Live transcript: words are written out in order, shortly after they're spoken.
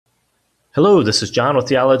Hello, this is John with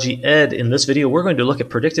Theology Ed. In this video, we're going to look at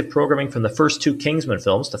predictive programming from the first two Kingsman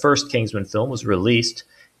films. The first Kingsman film was released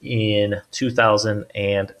in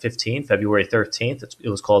 2015, February 13th. It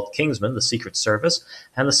was called Kingsman, The Secret Service.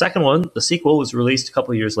 And the second one, the sequel, was released a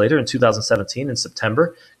couple of years later in 2017 in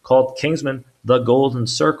September, called Kingsman, The Golden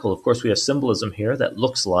Circle. Of course, we have symbolism here that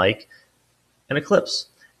looks like an eclipse.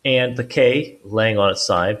 And the K, laying on its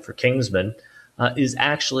side for Kingsman, is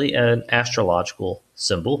actually an astrological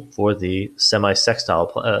symbol for the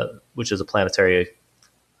semi-sextile, which is a planetary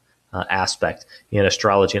aspect in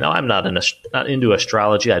astrology. Now, I'm not into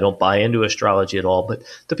astrology. I don't buy into astrology at all. But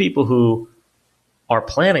the people who are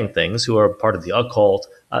planning things, who are part of the occult,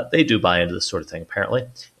 they do buy into this sort of thing, apparently.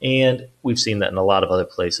 And we've seen that in a lot of other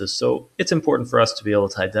places. So it's important for us to be able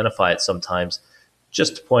to identify it sometimes,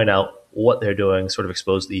 just to point out what they're doing, sort of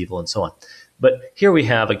expose the evil and so on. But here we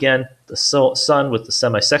have, again, the sun with the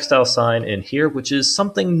semi-sextile sign in here, which is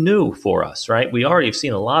something new for us, right? We already have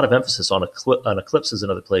seen a lot of emphasis on eclipses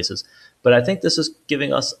in other places, but I think this is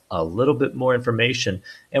giving us a little bit more information,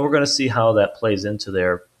 and we're going to see how that plays into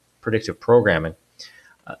their predictive programming.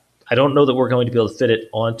 I don't know that we're going to be able to fit it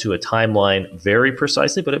onto a timeline very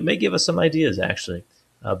precisely, but it may give us some ideas, actually,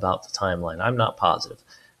 about the timeline. I'm not positive,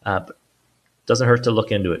 but it doesn't hurt to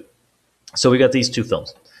look into it. So we got these two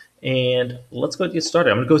films. And let's go get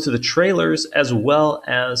started. I'm going to go through the trailers as well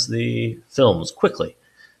as the films quickly.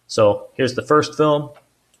 So here's the first film.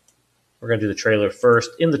 We're going to do the trailer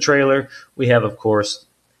first. In the trailer, we have, of course,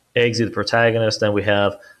 Eggsy, the protagonist. Then we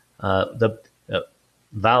have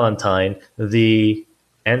Valentine, the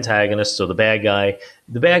antagonist, so the bad guy.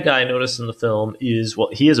 The bad guy, I noticed in the film, is, well,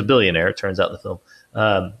 he is a billionaire, it turns out in the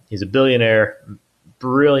film. He's a billionaire,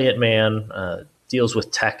 brilliant man, deals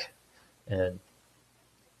with tech and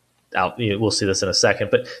we'll see this in a second,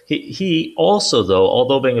 but he also, though,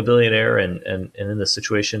 although being a billionaire and in this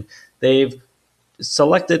situation, they've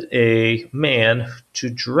selected a man to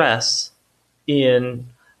dress in,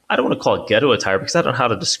 I don't want to call it ghetto attire because I don't know how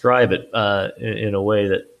to describe it in a way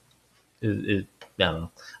that I don't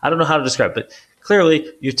know. I don't know how to describe it, but clearly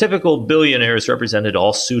your typical billionaire is represented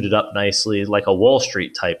all suited up nicely like a Wall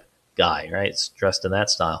Street type guy, right? It's dressed in that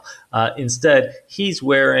style. Instead, he's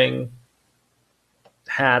wearing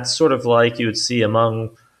hats sort of like you would see among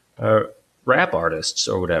rap artists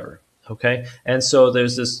or whatever, okay? And so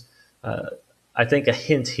there's this, I think, a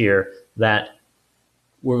hint here that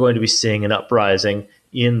we're going to be seeing an uprising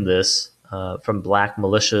in this from black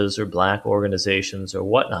militias or black organizations or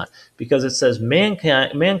whatnot, because it says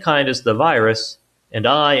mankind is the virus and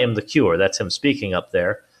I am the cure. That's him speaking up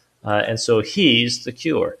there. And so he's the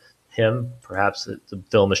cure. Him, perhaps the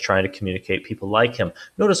film is trying to communicate people like him.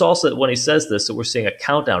 Notice also that when he says this, that we're seeing a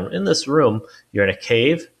countdown. In this room, you're in a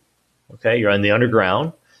cave, okay? You're in the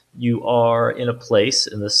underground. You are in a place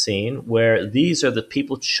in the scene where these are the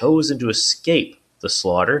people chosen to escape the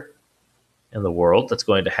slaughter in the world that's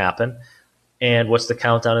going to happen. And what's the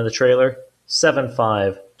countdown in the trailer?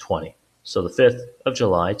 7/5/20. So the 5th of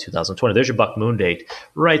July, 2020. There's your Buck Moon date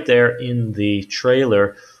right there in the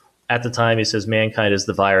trailer. At the time, he says, mankind is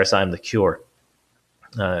the virus, I'm the cure.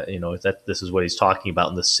 This is what he's talking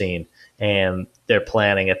about in this scene. And they're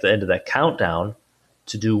planning at the end of that countdown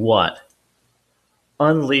to do what?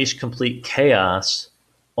 Unleash complete chaos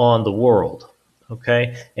on the world.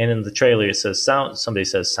 Okay? And in the trailer, it says, somebody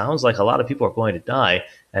says, sounds like a lot of people are going to die.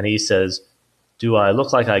 And he says, do I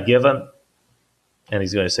look like I give them? And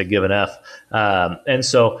he's going to say, give an F.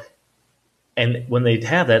 And when they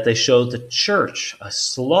have that, they show the church, a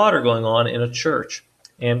slaughter going on in a church.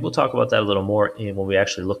 And we'll talk about that a little more when we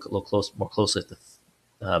actually look a little more closely at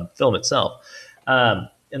the film itself.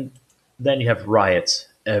 And then you have riots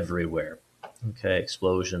everywhere, okay,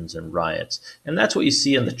 explosions and riots. And that's what you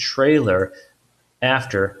see in the trailer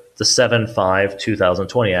after the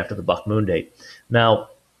 7/5/2020, after the Buck Moon date. Now,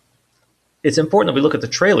 it's important that we look at the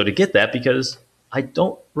trailer to get that, because I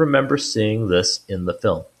don't remember seeing this in the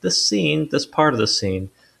film. This scene, this part of the scene,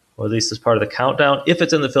 or at least this part of the countdown, if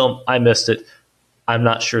it's in the film, I missed it. I'm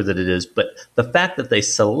not sure that it is. But the fact that they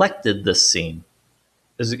selected this scene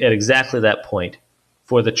is at exactly that point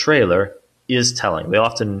for the trailer is telling. They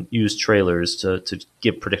often use trailers to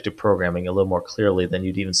give predictive programming a little more clearly than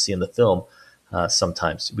you'd even see in the film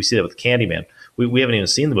sometimes. We see that with Candyman. We haven't even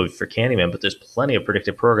seen the movie for Candyman, but there's plenty of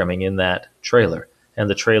predictive programming in that trailer. And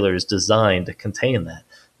the trailer is designed to contain that.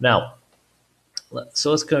 Now, so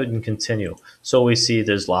let's go ahead and continue. So we see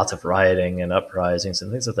there's lots of rioting and uprisings and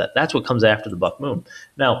things like that. That's what comes after the Buck Moon.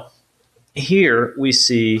 Now, here we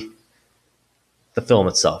see the film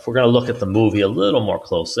itself. We're going to look at the movie a little more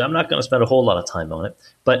closely. I'm not going to spend a whole lot of time on it.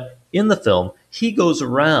 But in the film, he goes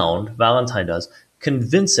around, Valentine does,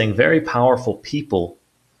 convincing very powerful people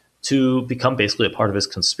to become basically a part of his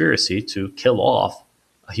conspiracy to kill off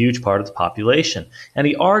a huge part of the population. And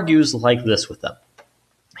he argues like this with them.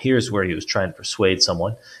 Here's where he was trying to persuade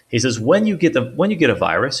someone. He says, when you get a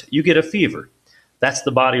virus, you get a fever. That's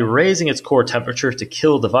the body raising its core temperature to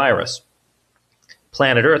kill the virus.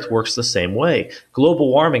 Planet Earth works the same way. Global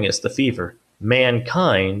warming is the fever.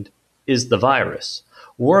 Mankind is the virus.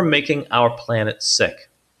 We're making our planet sick.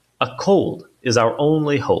 A cold is our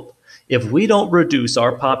only hope. If we don't reduce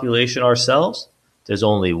our population ourselves, there's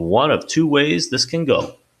only one of two ways this can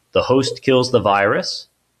go. The host kills the virus,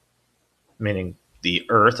 meaning the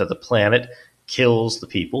Earth or the planet kills the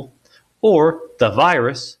people, or the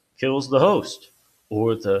virus kills the host,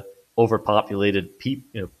 or the overpopulated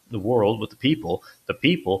the world with the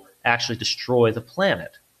people actually destroy the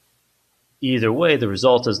planet. Either way, the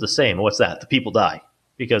result is the same. What's that? The people die.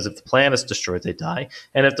 Because if the planet's destroyed, they die.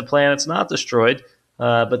 And if the planet's not destroyed,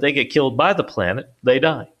 but they get killed by the planet, they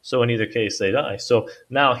die. So in either case, they die. So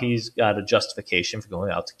now he's got a justification for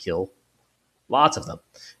going out to kill lots of them.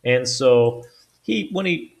 And so when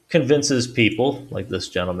he convinces people, like this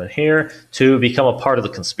gentleman here, to become a part of the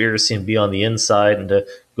conspiracy and be on the inside and to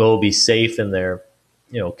go be safe in their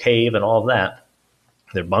cave and all of that,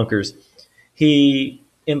 their bunkers, he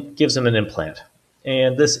gives them an implant.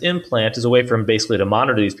 And this implant is a way for him basically to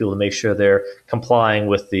monitor these people to make sure they're complying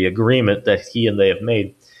with the agreement that he and they have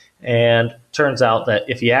made. And turns out that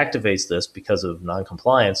if he activates this because of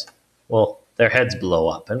noncompliance, well, their heads blow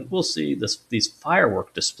up. And we'll see these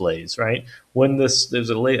firework displays, right? When there's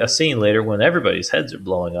a scene later when everybody's heads are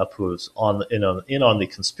blowing up who's in on the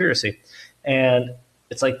conspiracy. And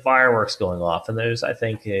it's like fireworks going off. And there's, I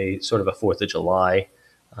think, a sort of a 4th of July,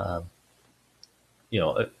 a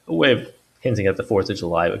way of hinting at the 4th of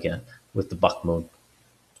July again with the buck moon.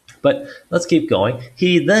 But let's keep going.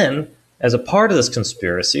 He then, as a part of this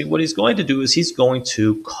conspiracy, what he's going to do is he's going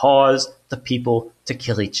to cause the people to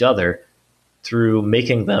kill each other through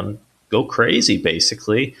making them go crazy,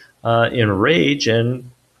 basically, in rage and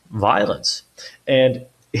violence. And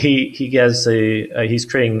he's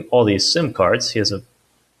creating all these SIM cards. He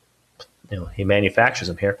manufactures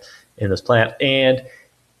them here in this plant, and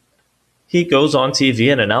he goes on TV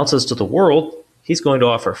and announces to the world he's going to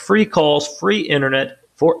offer free calls, free internet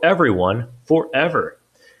for everyone forever.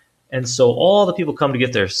 And so all the people come to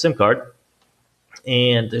get their SIM card,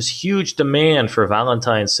 and there's huge demand for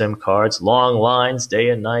Valentine SIM cards, long lines day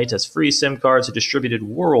and night as free SIM cards are distributed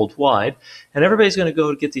worldwide. And everybody's going to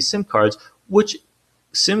go to get these SIM cards, which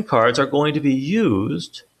SIM cards are going to be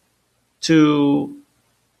used to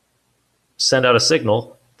send out a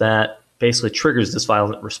signal that basically triggers this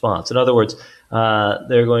violent response. In other words,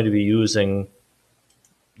 they're going to be using,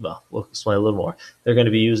 well, we'll explain a little more. They're going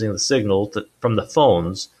to be using the signal from the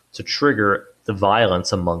phones to trigger the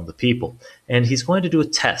violence among the people. And he's going to do a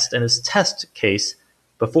test. And his test case,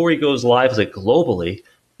 before he goes live with it globally,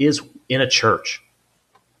 is in a church.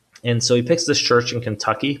 And so he picks this church in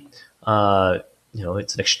Kentucky.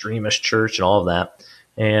 It's an extremist church and all of that.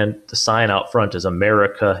 And the sign out front is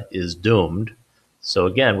 "America is doomed." So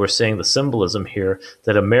again, we're seeing the symbolism here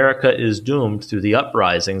that America is doomed through the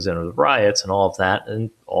uprisings and the riots and all of that.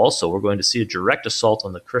 And also we're going to see a direct assault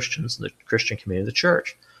on the Christians and the Christian community of the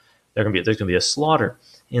church. There's going to be a slaughter.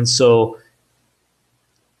 And so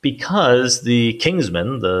because the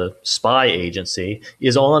Kingsman, the spy agency,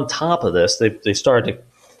 is on top of this, they started to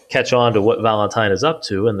catch on to what Valentine is up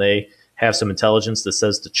to, and they have some intelligence that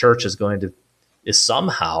says the church is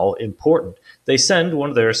somehow important. They send one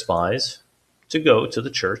of their spies to go to the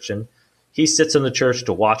church, and he sits in the church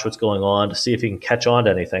to watch what's going on, to see if he can catch on to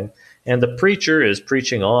anything. And the preacher is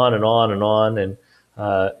preaching on and on and on, and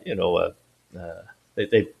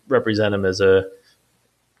they represent him as a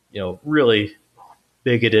really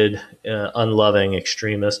bigoted, unloving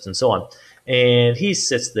extremist, and so on. And he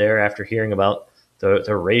sits there after hearing about the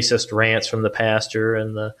racist rants from the pastor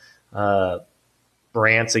and the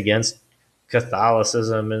rants against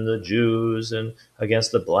Catholicism and the Jews and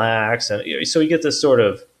against the blacks. And so you get this sort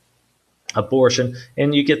of abortion,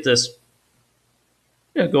 and you get this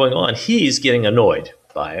going on. He's getting annoyed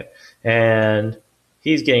by it, and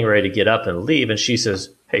he's getting ready to get up and leave. And she says,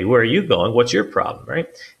 "Hey, where are you going? What's your problem?" Right?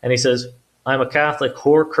 And he says, "I'm a Catholic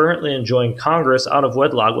whore currently enjoying Congress out of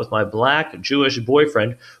wedlock with my black Jewish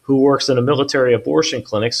boyfriend who works in a military abortion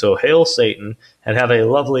clinic. So hail Satan and have a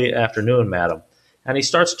lovely afternoon, madam." And he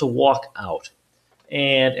starts to walk out.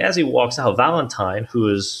 And as he walks out, Valentine, who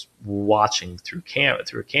is watching through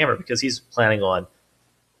a camera because he's planning on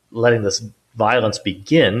letting this violence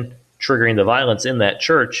begin, triggering the violence in that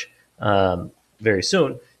church very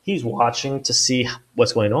soon, he's watching to see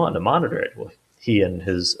what's going on, to monitor it. Well, he and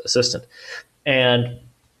his assistant. And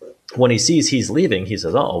when he sees he's leaving, he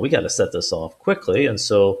says, "Oh, we got to set this off quickly." And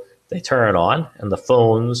so they turn it on, and the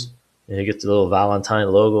phones, you get the little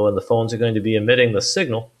Valentine logo, and the phones are going to be emitting the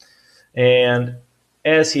signal. And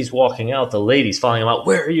as he's walking out, the lady's following him out.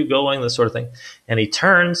 "Where are you going?" This sort of thing. And he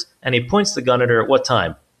turns and he points the gun at her at what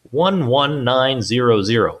time?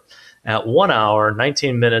 11900. At 1 hour,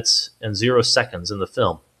 19 minutes, and 0 seconds in the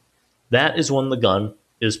film. That is when the gun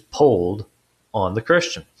is pulled on the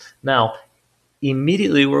Christian. Now,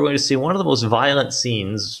 immediately we're going to see one of the most violent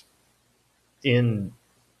scenes in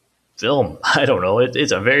film. I don't know.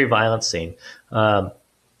 It's a very violent scene.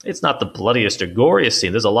 It's not the bloodiest or goriest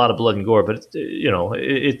scene. There's a lot of blood and gore, but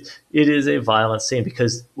it is a violent scene,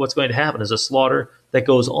 because what's going to happen is a slaughter that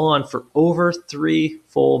goes on for over 3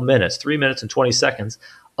 full minutes, 3 minutes and 20 seconds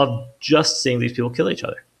of just seeing these people kill each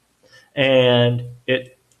other. And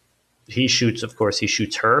he shoots, of course, he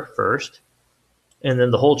shoots her first. And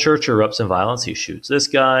then the whole church erupts in violence. He shoots this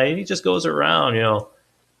guy, and he just goes around,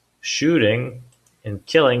 shooting and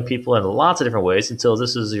killing people in lots of different ways until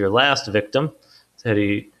this is your last victim that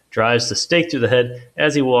he drives the stake through the head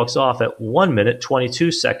as he walks off at 1 minute,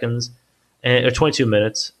 22 seconds, or 22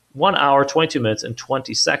 minutes, 1 hour, 22 minutes, and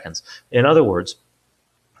 20 seconds. In other words,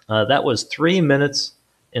 that was 3 minutes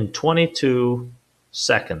and 22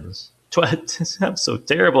 seconds. I'm so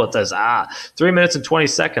terrible at this. 3 minutes and 20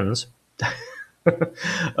 seconds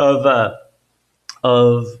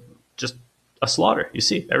of just a slaughter. You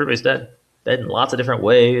see, everybody's dead in lots of different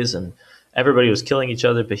ways, and everybody was killing each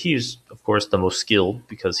other. But he's, of course, the most skilled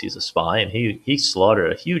because he's a spy, and he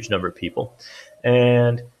slaughtered a huge number of people.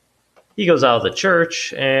 And he goes out of the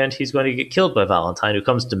church, and he's going to get killed by Valentine, who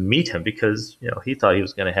comes to meet him because he thought he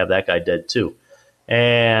was going to have that guy dead too.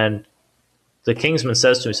 And the Kingsman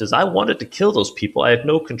says to him, he says, "I wanted to kill those people. I had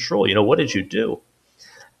no control. What did you do?"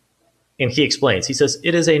 And he explains. He says,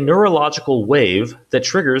 "It is a neurological wave that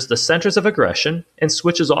triggers the centers of aggression and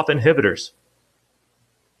switches off inhibitors."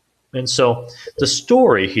 And so the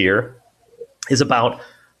story here is about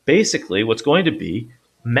basically what's going to be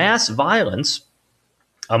mass violence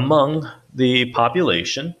among the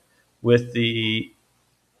population, with the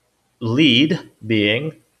lead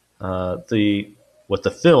being what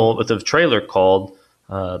the trailer called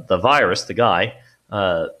the virus, the guy,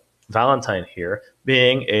 Valentine here,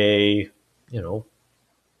 being a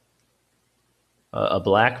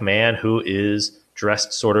black man who is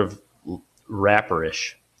dressed sort of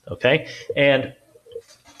rapperish. Okay, and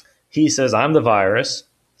he says, "I'm the virus.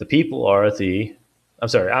 The people are the. I'm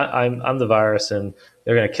sorry. I'm the virus, and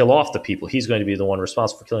they're going to kill off the people. He's going to be the one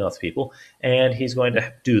responsible for killing off the people, and he's going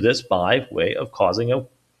to do this by way of causing a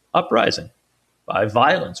uprising, by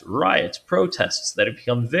violence, riots, protests that have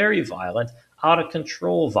become very violent, out of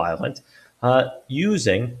control violent,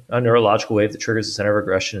 using a neurological wave that triggers the center of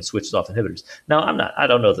aggression and switches off inhibitors." Now, I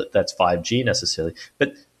don't know that that's 5G necessarily,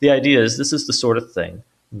 but the idea is this is the sort of thing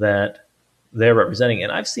that they're representing.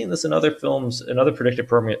 And I've seen this in other films, in other predictive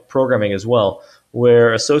programming as well,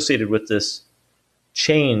 where associated with this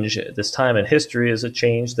change, this time in history, is a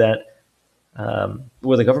change that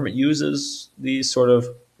where the government uses these sort of,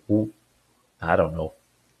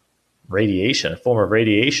 radiation, a form of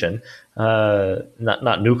radiation,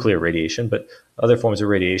 not nuclear radiation, but other forms of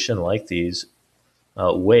radiation like these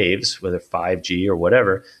waves, whether 5G or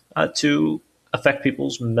whatever, to affect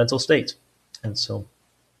people's mental state. And so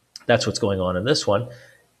that's what's going on in this one.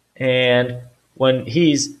 And when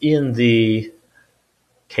he's in the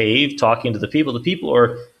cave talking to the people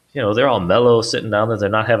are, they're all mellow, sitting down there. They're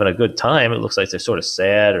not having a good time. It looks like they're sort of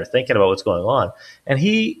sad or thinking about what's going on. And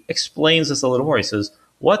he explains this a little more. He says,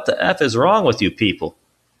 "What the F is wrong with you people?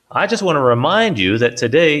 I just want to remind you that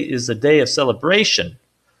today is the day of celebration.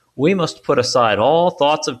 We must put aside all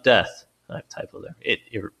thoughts of death." I have a typo there.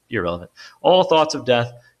 Irrelevant. "All thoughts of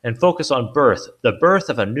death and focus on birth, the birth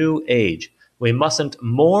of a new age. We mustn't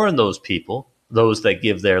mourn those people, those that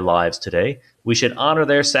give their lives today. We should honor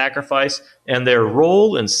their sacrifice and their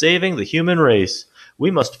role in saving the human race. We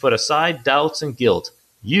must put aside doubts and guilt.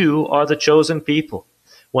 You are the chosen people."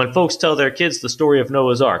 When folks tell their kids the story of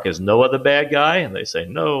Noah's Ark, is Noah the bad guy? And they say,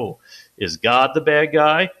 "No." Is God the bad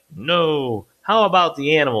guy? No. How about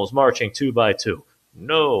the animals marching 2 by 2?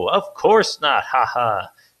 No, of course not. Ha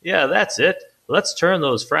ha. Yeah, that's it. Let's turn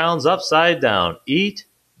those frowns upside down. Eat,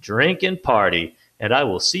 drink, and party, and I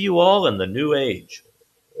will see you all in the new age.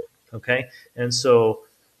 Okay, and so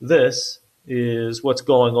this is what's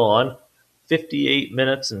going on 58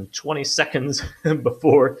 minutes and 20 seconds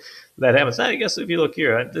before that happens. I guess if you look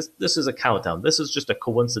here, this is a countdown. This is just a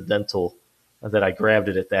coincidental that I grabbed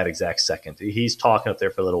it at that exact second. He's talking up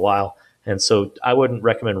there for a little while, And so I wouldn't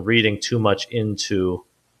recommend reading too much into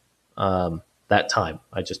that time.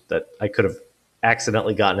 I could have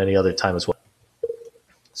accidentally gotten any other time as well.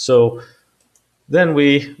 So then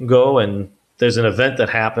we go, and there's an event that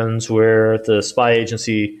happens where the spy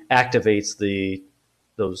agency activates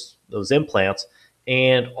those implants,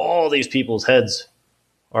 and all these people's heads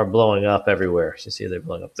are blowing up everywhere. So you see they're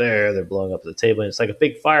blowing up there, they're blowing up at the table, and it's like a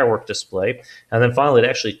big firework display. And then finally it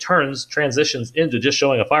actually transitions into just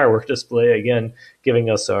showing a firework display, again, giving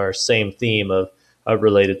us our same theme of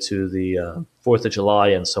related to the 4th of July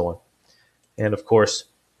and so on. And of course,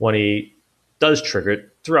 when he does trigger it,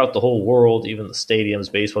 throughout the whole world, even the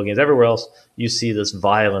stadiums, baseball games, everywhere else, you see this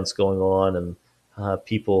violence going on, and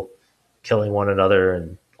people killing one another,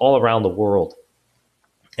 and all around the world.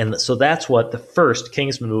 And so that's what the first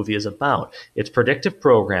Kingsman movie is about. It's predictive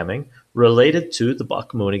programming related to the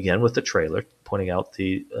Buck Moon, again, with the trailer pointing out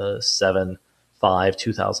the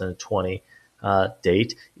 7/5/2020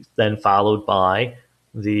 date, then followed by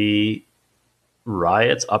the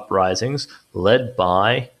riots, uprisings, led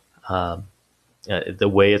by the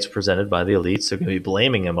way it's presented by the elites. They're going to be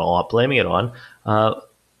blaming it on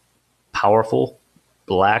powerful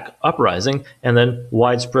black uprising, and then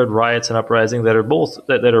widespread riots and uprising that are both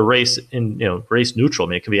that are race neutral. I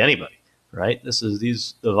mean, it can be anybody, right?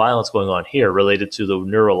 The violence going on here related to the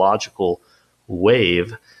neurological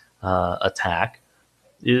wave attack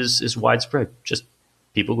is widespread. Just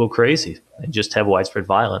people go crazy and just have widespread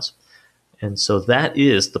violence. And so that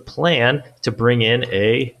is the plan, to bring in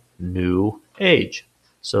a new age.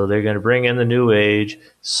 So they're going to bring in the new age,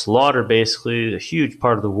 slaughter basically a huge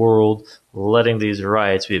part of the world, letting these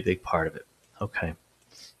riots be a big part of it. Okay.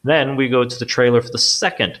 Then we go to the trailer for the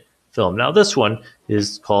second film. Now this one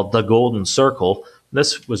is called The Golden Circle.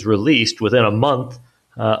 This was released within a month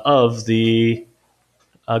of the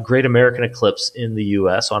Great American Eclipse in the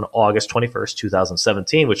U.S. on August 21st,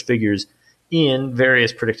 2017, which figures in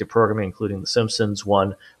various predictive programming, including The Simpsons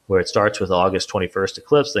one, where it starts with August 21st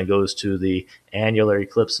eclipse, then goes to the annular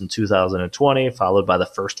eclipse in 2020, followed by the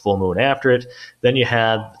first full moon after it. Then you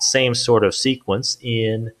had the same sort of sequence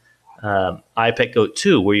in IPEC Goat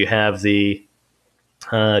 2, where you have the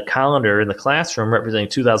calendar in the classroom representing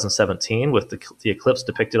 2017 with the eclipse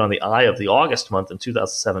depicted on the eye of the August month in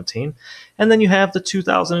 2017. And then you have the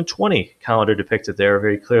 2020 calendar depicted there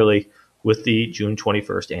very clearly with the June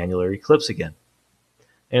 21st annular eclipse again.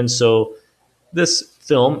 And so this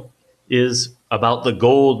film is about the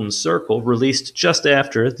Golden Circle, released just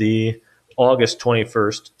after the August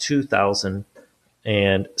 21st,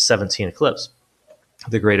 2017 eclipse,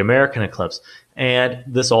 the Great American Eclipse. And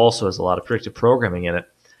this also has a lot of predictive programming in it.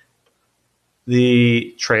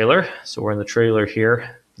 The trailer, so we're in the trailer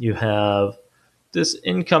here, you have this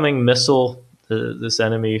incoming missile, this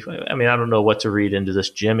enemy. I mean, I don't know what to read into this,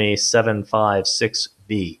 Jimmy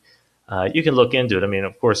 756B. You can look into it. I mean,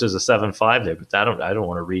 of course, there's a 7.5 there, but I don't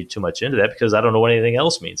want to read too much into that because I don't know what anything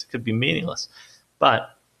else means. It could be meaningless.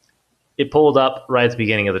 But it pulled up right at the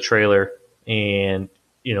beginning of the trailer, and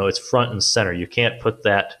it's front and center. You can't put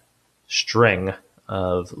that string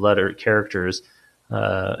of characters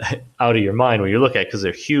out of your mind when you look at it, because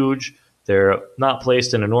they're huge. They're not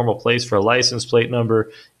placed in a normal place for a license plate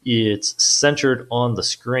number. It's centered on the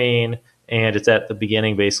screen, and it's at the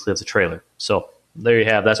beginning, basically, of the trailer. So there you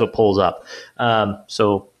have. That's what pulls up.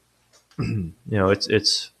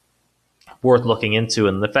 It's worth looking into,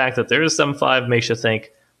 and the fact that there is 7.5 makes you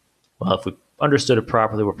think, well, if we understood it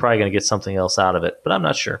properly, we're probably going to get something else out of it. But I'm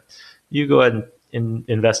not sure. You go ahead and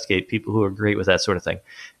investigate, people who are great with that sort of thing.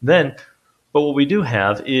 But what we do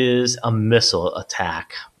have is a missile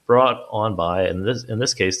attack brought on by, in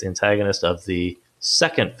this case, the antagonist of the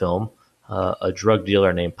second film, a drug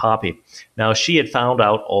dealer named Poppy. Now, she had found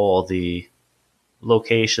out all the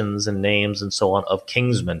locations and names and so on of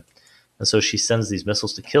Kingsman, and so she sends these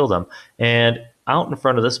missiles to kill them. And out in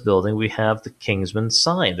front of this building, we have the Kingsman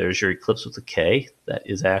sign. There's your eclipse with the K. That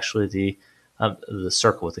is actually the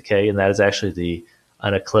circle with the K, and that is actually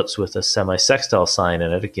an eclipse with a semi-sextile sign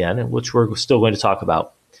in it again, which we're still going to talk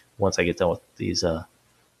about once I get done with these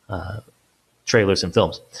trailers and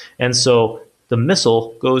films. And so the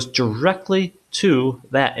missile goes directly to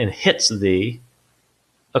that and hits the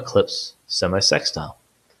eclipse semi-sextile.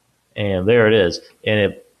 And there it is. And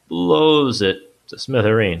it blows it to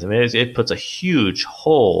smithereens. I mean, it puts a huge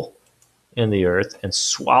hole in the earth and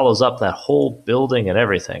swallows up that whole building and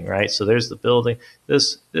everything, right? So there's the building.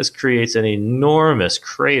 This creates an enormous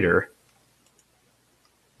crater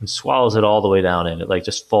and swallows it all the way down in. It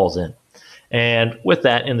just falls in. And with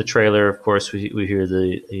that, in the trailer, of course, we hear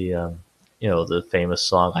the the famous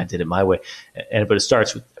song "I Did It My Way," but it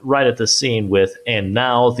starts right at the scene with "And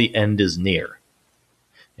now the end is near,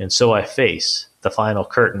 and so I face the final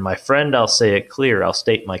curtain. My friend, I'll say it clear. I'll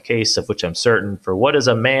state my case, of which I'm certain. For what is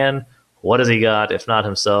a man? What has he got? If not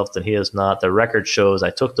himself, then he is not. The record shows I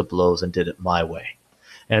took the blows and did it my way."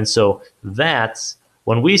 And so that's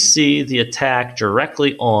when we see the attack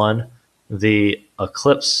directly on the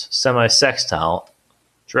eclipse semi-sextile,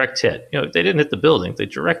 direct hit. They didn't hit the building; they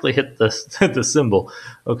directly hit the the symbol.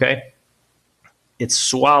 Okay, it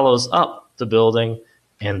swallows up the building,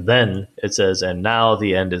 and then it says, "And now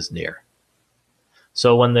the end is near."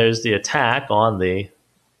 So when there's the attack on the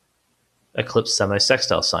eclipse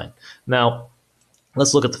semi-sextile sign, now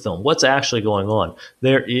let's look at the film. What's actually going on?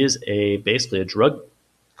 There is basically a drug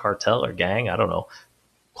cartel or gang, I don't know,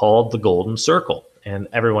 called the Golden Circle, and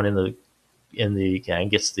everyone in the gang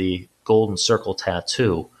gets the Golden Circle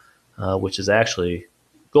tattoo, which is actually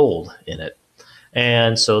gold in it.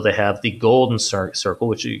 And so they have the Golden Circle,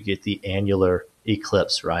 which you get the annular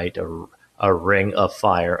eclipse, right? A ring of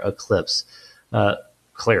fire eclipse,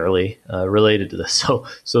 clearly related to this.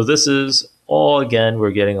 So this is all, again, we're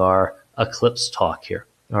getting our eclipse talk here,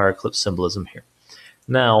 our eclipse symbolism here.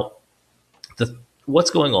 Now,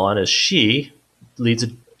 what's going on is she leads a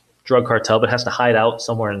drug cartel, but has to hide out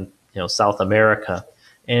somewhere in South America.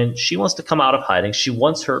 And she wants to come out of hiding. She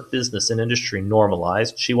wants her business and industry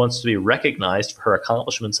normalized. She wants to be recognized for her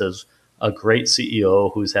accomplishments as a great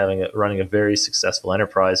CEO who's running a very successful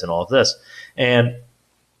enterprise and all of this. And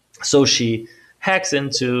so she hacks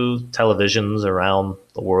into televisions around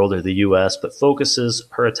the world or the U.S., but focuses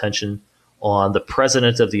her attention on the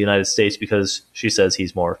president of the United States because she says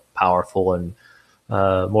he's more powerful and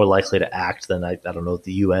more likely to act than, I don't know,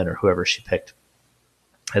 the UN or whoever she picked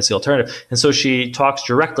as the alternative. And so she talks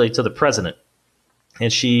directly to the president,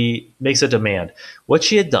 and she makes a demand. What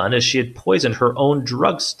she had done is she had poisoned her own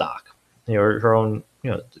drug stock, her own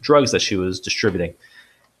drugs that she was distributing.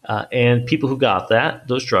 And people who got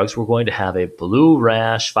those drugs were going to have a blue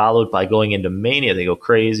rash followed by going into mania. They go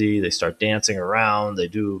crazy. They start dancing around. They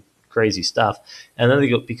do crazy stuff. And then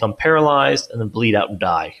they become paralyzed and then bleed out and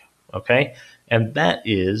die. Okay? And that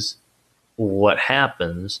is what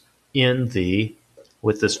happens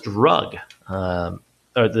with this drug or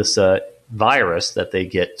this virus that they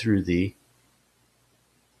get through the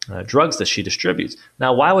drugs that she distributes.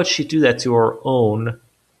 Now, why would she do that to her own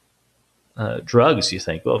drugs, you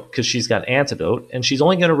think? Well, because she's got antidote, and she's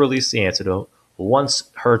only going to release the antidote once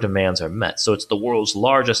her demands are met. So it's the world's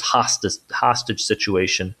largest hostage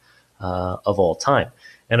situation of all time.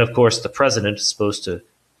 And of course, the president is supposed to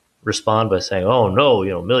respond by saying, "Oh no,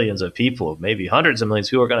 millions of people, maybe hundreds of millions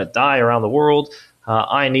of people are going to die around the world.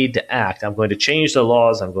 I need to act. I'm going to change the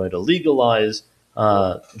laws. I'm going to legalize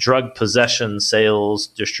drug possession, sales,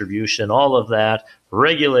 distribution, all of that,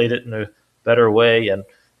 regulate it in a better way,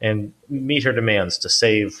 and meet her demands to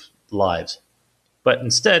save lives." But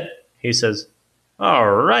instead, he says,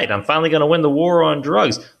 "All right, I'm finally going to win the war on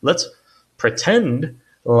drugs. Let's pretend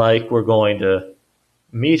like we're going to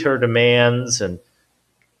meet her demands and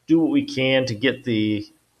do what we can to get the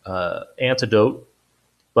antidote.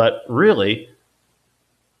 But really,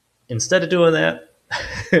 instead of doing that,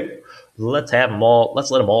 let's let them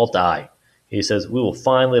all die." He says, "We will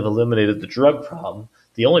finally have eliminated the drug problem.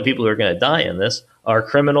 The only people who are going to die in this are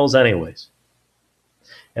criminals anyways."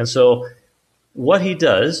 And so what he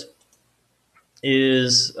does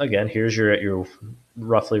is, again, here's your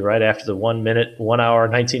roughly right after the 1 hour,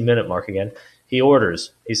 19-minute mark again. He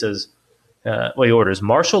orders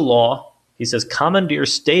martial law. He says, commandeer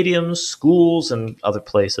stadiums, schools, and other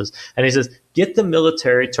places. And he says, get the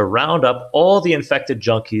military to round up all the infected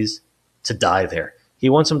junkies to die there. He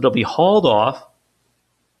wants them to be hauled off,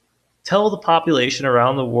 tell the population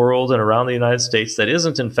around the world and around the United States that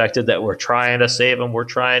isn't infected that we're trying to save them. We're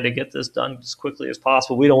trying to get this done as quickly as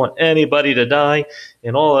possible. We don't want anybody to die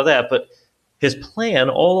and all of that. But his plan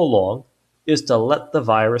all along is to let the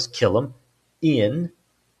virus kill them in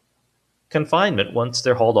confinement once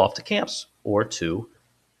they're hauled off to camps or to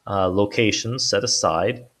locations set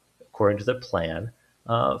aside, according to their plan,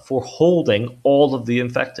 for holding all of the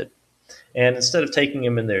infected. And instead of taking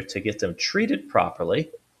them in there to get them treated properly,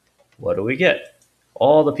 what do we get?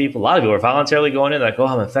 All the people, a lot of people are voluntarily going in like, "Oh,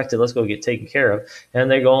 I'm infected, let's go get taken care of." And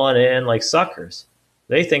they're going in like suckers.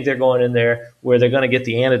 They think they're going in there where they're going to get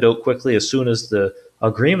the antidote quickly as soon as the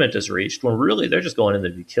agreement is reached, when really they're just going in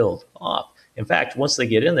there to be killed off. In fact, once they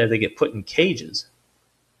get in there, they get put in cages.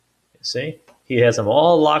 You see? He has them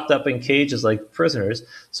all locked up in cages like prisoners,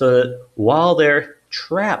 so that while they're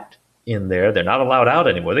trapped in there, they're not allowed out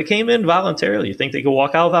anymore. They came in voluntarily. You think they could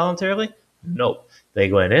walk out voluntarily? Nope.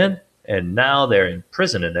 They went in, and now they're in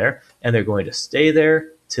prison in there, and they're going to stay there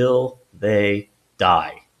till they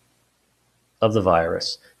die of the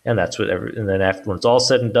virus. And that's what. And then after, when it's all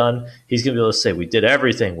said and done, he's going to be able to say, "We did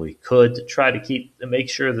everything we could to try to keep and make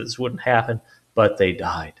sure that this wouldn't happen, but they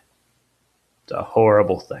died." It's a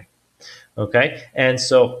horrible thing. Okay, and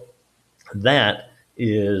so that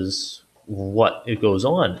is what it goes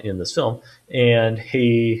on in this film. And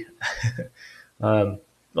he, well,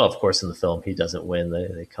 of course, in the film he doesn't win.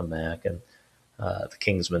 They come back, and the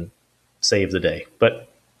Kingsman save the day. But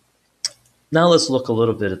now let's look a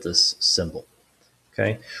little bit at this symbol.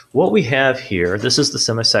 Okay, what we have here, this is the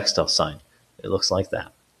semi-sextile sign. It looks like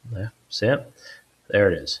that. Yeah, see it? There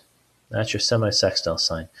it is. That's your semi-sextile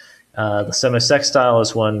sign. The semi-sextile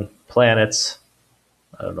is when planets,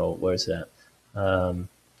 I don't know, where's that?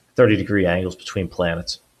 30-degree angles between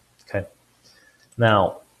planets. Okay.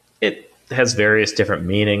 Now, it has various different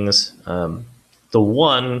meanings. The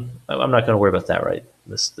one, I'm not going to worry about that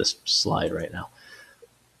this slide right now.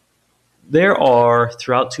 There are,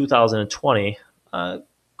 throughout 2020, a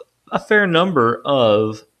fair number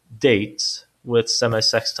of dates with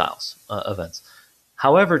semi-sextiles events.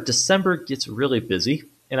 However, December gets really busy,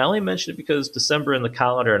 and I only mention it because December in the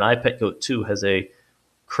calendar and iPet Goat 2 has a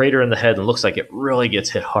crater in the head and looks like it really gets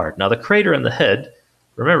hit hard. Now, the crater in the head,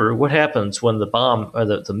 remember what happens when the bomb or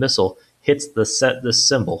the missile hits this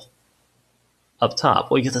symbol up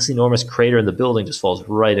top? Well, you get this enormous crater, and the building just falls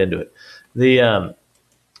right into it. The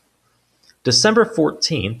December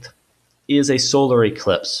 14th is a solar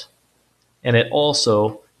eclipse, and it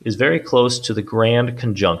also is very close to the grand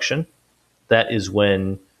conjunction. That is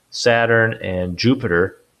when Saturn and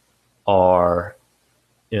Jupiter are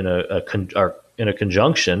in a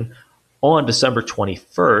conjunction on December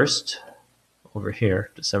 21st, over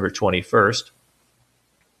here, December 21st.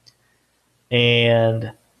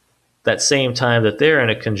 And that same time that they're in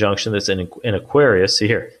a conjunction that's in Aquarius, see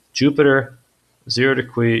here, Jupiter, 0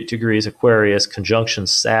 degrees Aquarius, conjunction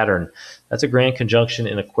Saturn. That's a grand conjunction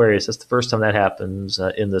in Aquarius. That's the first time that happens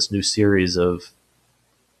in this new series of,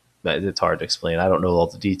 it's hard to explain. I don't know all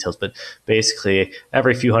the details, but basically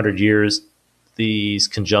every few hundred years, these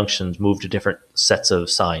conjunctions move to different sets of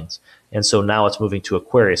signs. And so now it's moving to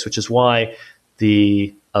Aquarius, which is why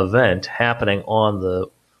the event happening on the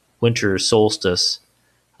winter solstice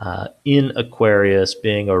in Aquarius,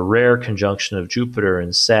 being a rare conjunction of Jupiter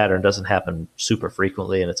and Saturn, doesn't happen super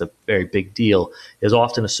frequently, and it's a very big deal, is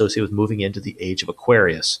often associated with moving into the age of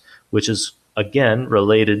Aquarius, which is, again,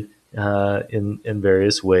 related in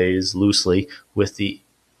various ways, loosely, with the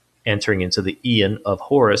entering into the Eon of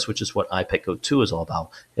Horus, which is what iPet Goat 2 is all about.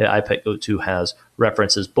 iPet Goat 2 has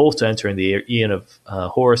references both to entering the Eon of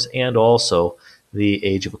Horus and also the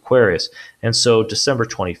age of Aquarius. And so December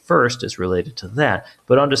 21st is related to that.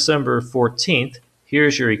 But on December 14th,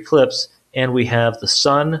 here's your eclipse, and we have the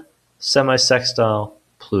Sun, semi-sextile,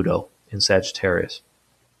 Pluto in Sagittarius.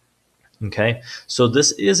 Okay, so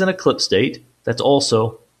this is an eclipse date that's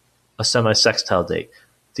also a semi-sextile date.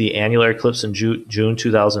 The annular eclipse in June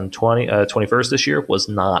 21st this year was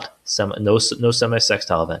not no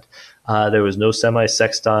semi-sextile event. There was no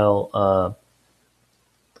semi-sextile,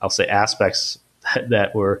 I'll say, aspects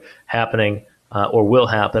that were happening or will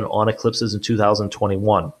happen on eclipses in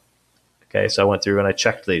 2021. Okay, so I went through and I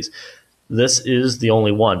checked these. This is the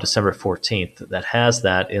only one, December 14th, that has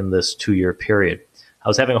that in this 2-year period. I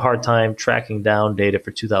was having a hard time tracking down data for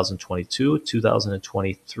 2022,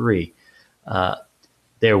 2023.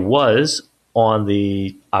 There was, on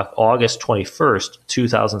the August 21st,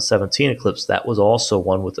 2017 eclipse, that was also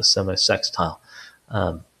one with a semi-sextile.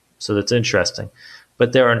 So that's interesting.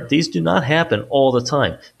 But these do not happen all the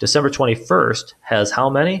time. December 21st has how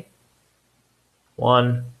many?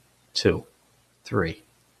 1, 2, 3.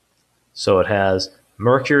 So it has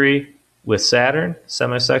Mercury with Saturn,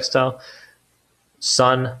 semi-sextile,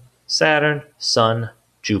 Sun, Saturn, Sun,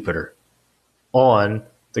 Jupiter, on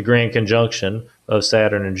the grand conjunction of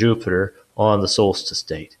Saturn and Jupiter on the solstice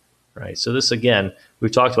date, right? So this, again,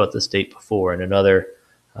 we've talked about this date before in another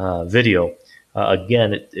video.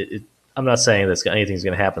 Again, I'm not saying that anything's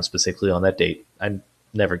going to happen specifically on that date. I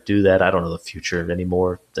never do that. I don't know the future any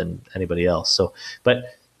more than anybody else. So,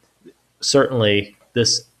 but certainly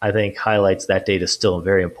this, I think, highlights that date is still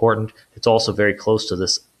very important. It's also very close to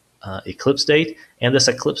this eclipse date, and this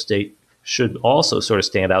eclipse date should also sort of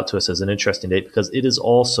stand out to us as an interesting date because it is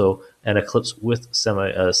also an eclipse with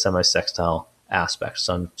semi-sextile aspect,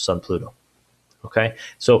 Sun, Pluto. Okay,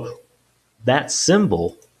 so that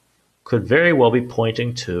symbol could very well be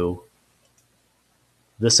pointing to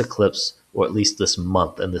this eclipse, or at least this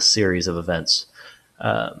month and this series of events.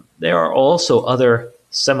 There are also other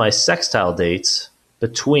semi-sextile dates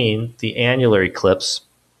between the annular eclipse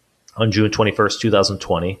on June 21st,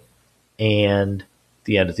 2020, and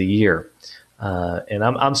the end of the year. And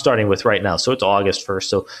I'm starting with right now, so it's August 1st.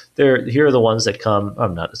 So here are the ones that come.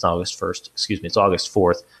 It's not August 1st. Excuse me, it's August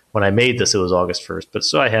 4th. When I made this, it was August 1st. But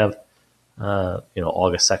so I have,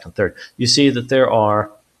 August 2nd, 3rd. You see that there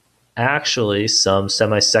are actually some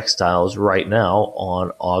semi-sextiles right now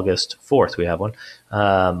on August 4th. We have one.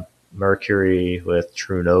 Mercury with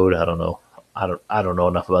true node. I don't know. I don't know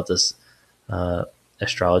enough about this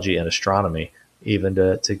astrology and astronomy even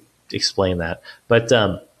to explain that. But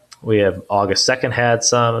we have August 2nd had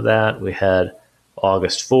some of that. We had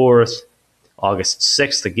August 4th, August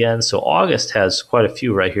 6th again. So August has quite a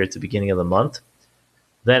few right here at the beginning of the month.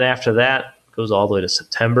 Then after that, it goes all the way to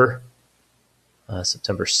September.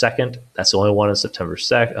 September 2nd. That's the only one in September.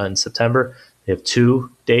 In September, they have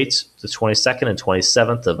 2 dates, the 22nd and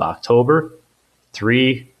 27th of October.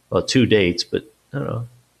 2 dates, but I don't know.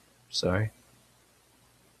 Sorry.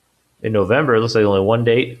 In November, it looks like only 1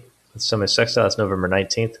 date. It's semi-sextile. That's November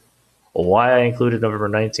 19th. Why I included November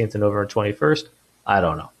 19th and November 21st, I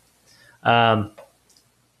don't know.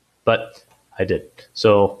 But I did.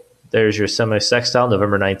 So there's your semi-sextile,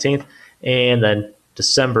 November 19th. And then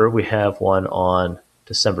December, we have one on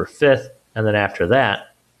December 5th. And then after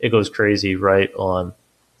that, it goes crazy right on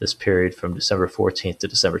this period from December 14th to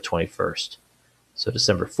December 21st. So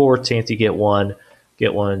December 14th, you get one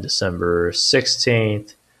December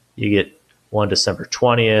 16th, you get one December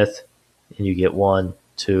 20th, and you get 1,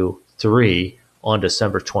 2, 3 on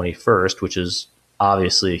December 21st, which is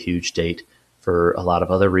obviously a huge date for a lot of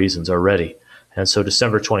other reasons already. And so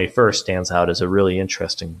December 21st stands out as a really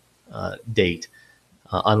interesting date.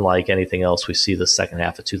 Unlike anything else we see the second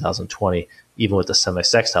half of 2020, even with the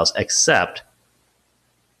semi-sextiles, except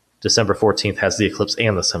December 14th has the eclipse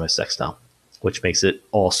and the semi-sextile, which makes it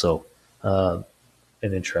also an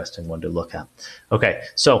interesting one to look at. Okay,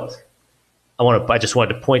 so I just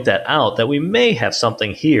wanted to point that out, that we may have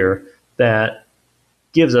something here that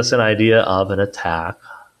gives us an idea of an attack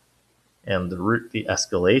and the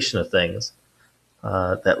escalation of things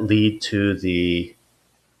that lead to the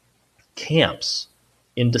camps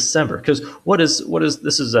in December. Because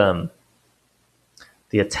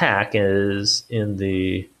the attack is in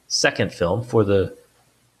the second film for the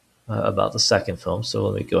about the second film. So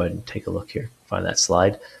let me go ahead and take a look here, find that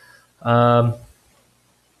slide.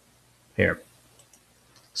 Here.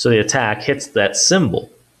 So the attack hits that symbol.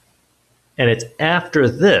 And it's after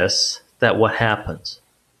this that what happens?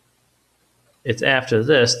 It's after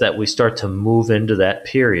this that we start to move into that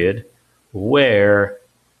period where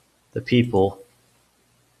the people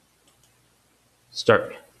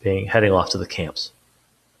start heading off to the camps.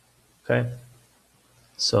 Okay?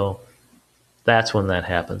 So that's when that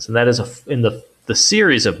happens. And that is in the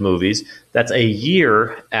series of movies, that's a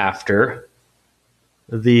year after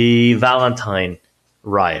the Valentine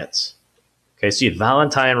riots. Okay, so you had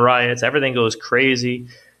Valentine riots, everything goes crazy.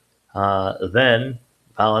 Then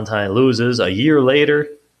Valentine loses. A year later,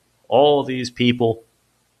 all these people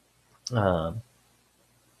are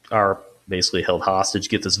basically held hostage,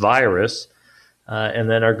 get this virus, and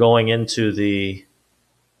then are going into the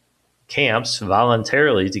camps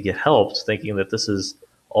voluntarily to get help, thinking that this is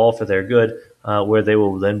all for their good, where they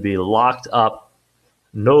will then be locked up,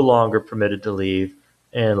 no longer permitted to leave,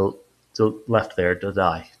 and left there to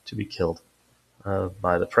die, to be killed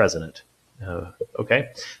by the president. Okay?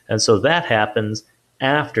 And so that happens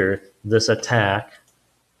after this attack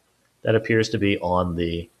that appears to be on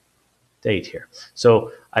the date here.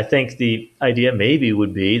 So I think the idea maybe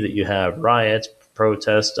would be that you have riots,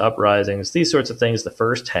 protests, uprisings, these sorts of things the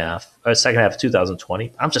second half of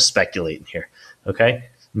 2020. I'm just speculating here, okay?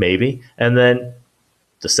 Maybe. And then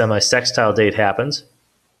the semi-sextile date happens.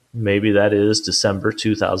 Maybe that is December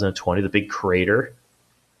 2020, the big crater.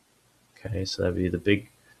 Okay, so that'd be the big,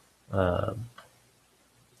 the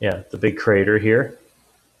big crater here.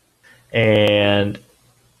 And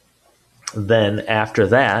then after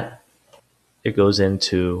that, it goes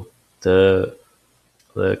into the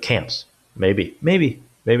camps. Maybe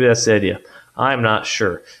that's the idea. I'm not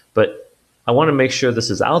sure, but I want to make sure this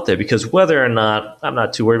is out there, because whether or not, I'm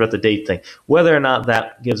not too worried about the date thing, whether or not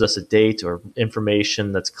that gives us a date or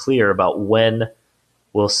information that's clear about when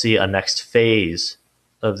we'll see a next phase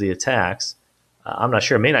of the attacks, I'm not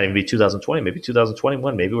sure. It may not even be 2020, maybe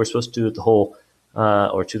 2021. Maybe we're supposed to do it the whole,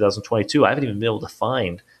 or 2022. I haven't even been able to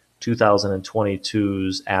find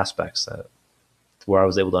 2022's aspects where I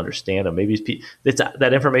was able to understand them. Maybe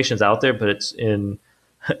that information's out there, but it's in,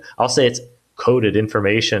 I'll say it's coded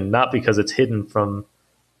information, not because it's hidden from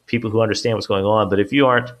people who understand what's going on, but if you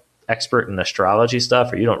aren't expert in astrology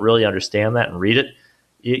stuff, or you don't really understand that and read it,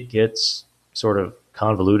 it gets sort of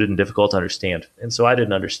convoluted and difficult to understand. And so I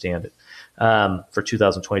didn't understand it for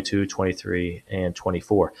 2022, 23, and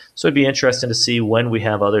 24. So it'd be interesting to see when we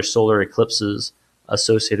have other solar eclipses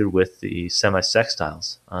associated with the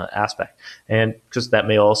semi-sextiles aspect. And because that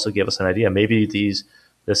may also give us an idea, maybe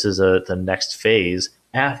this is the next phase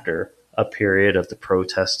after a period of the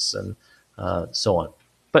protests and so on.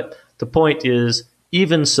 But the point is,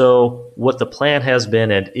 even so, what the plan has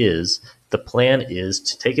been and is, the plan is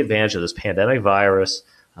to take advantage of this pandemic virus,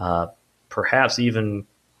 perhaps even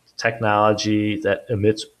technology that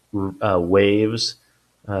emits waves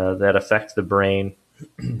that affect the brain,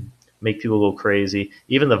 make people go crazy.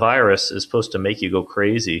 Even the virus is supposed to make you go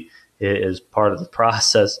crazy as part of the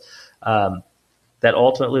process. That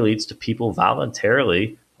ultimately leads to people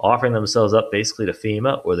voluntarily offering themselves up basically to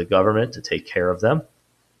FEMA or the government to take care of them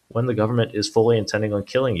when the government is fully intending on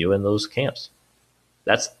killing you in those camps.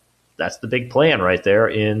 That's the big plan right there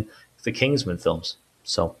in the Kingsman films.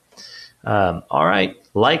 So, all right,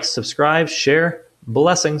 like, subscribe, share.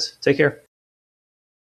 Blessings. Take care.